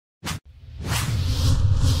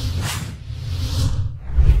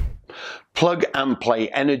Plug and Play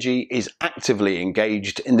Energy is actively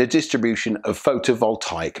engaged in the distribution of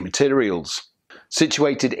photovoltaic materials.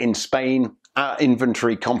 Situated in Spain, our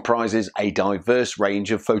inventory comprises a diverse range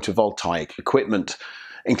of photovoltaic equipment,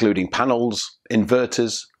 including panels,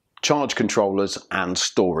 inverters, charge controllers and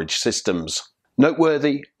storage systems.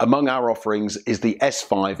 Noteworthy among our offerings is the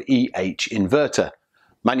S5-EH inverter,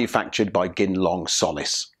 manufactured by King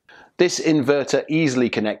Solis. This inverter easily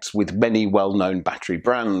connects with many well-known battery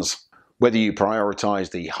brands. Whether you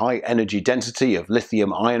prioritise the high energy density of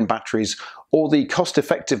lithium-ion batteries or the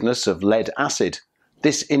cost-effectiveness of lead acid,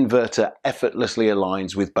 this inverter effortlessly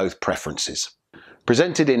aligns with both preferences.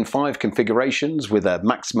 Presented in 5 configurations with a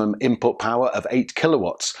maximum input power of 8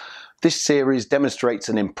 kilowatts, this series demonstrates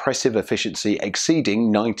an impressive efficiency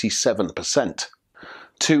exceeding 97%.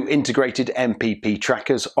 2 integrated MPP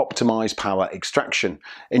trackers optimise power extraction,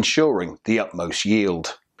 ensuring the utmost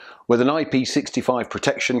yield. With an IP65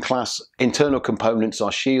 protection class, internal components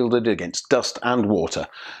are shielded against dust and water,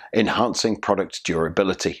 enhancing product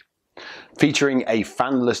durability. Featuring a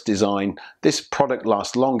fanless design, this product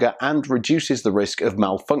lasts longer and reduces the risk of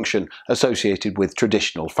malfunction associated with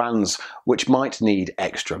traditional fans, which might need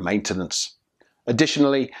extra maintenance.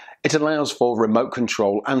 Additionally, it allows for remote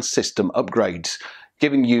control and system upgrades,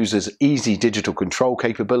 giving users easy digital control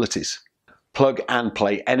capabilities. Plug and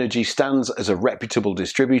Play Energy stands as a reputable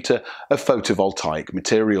distributor of photovoltaic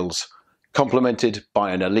materials, complemented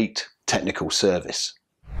by an elite technical service.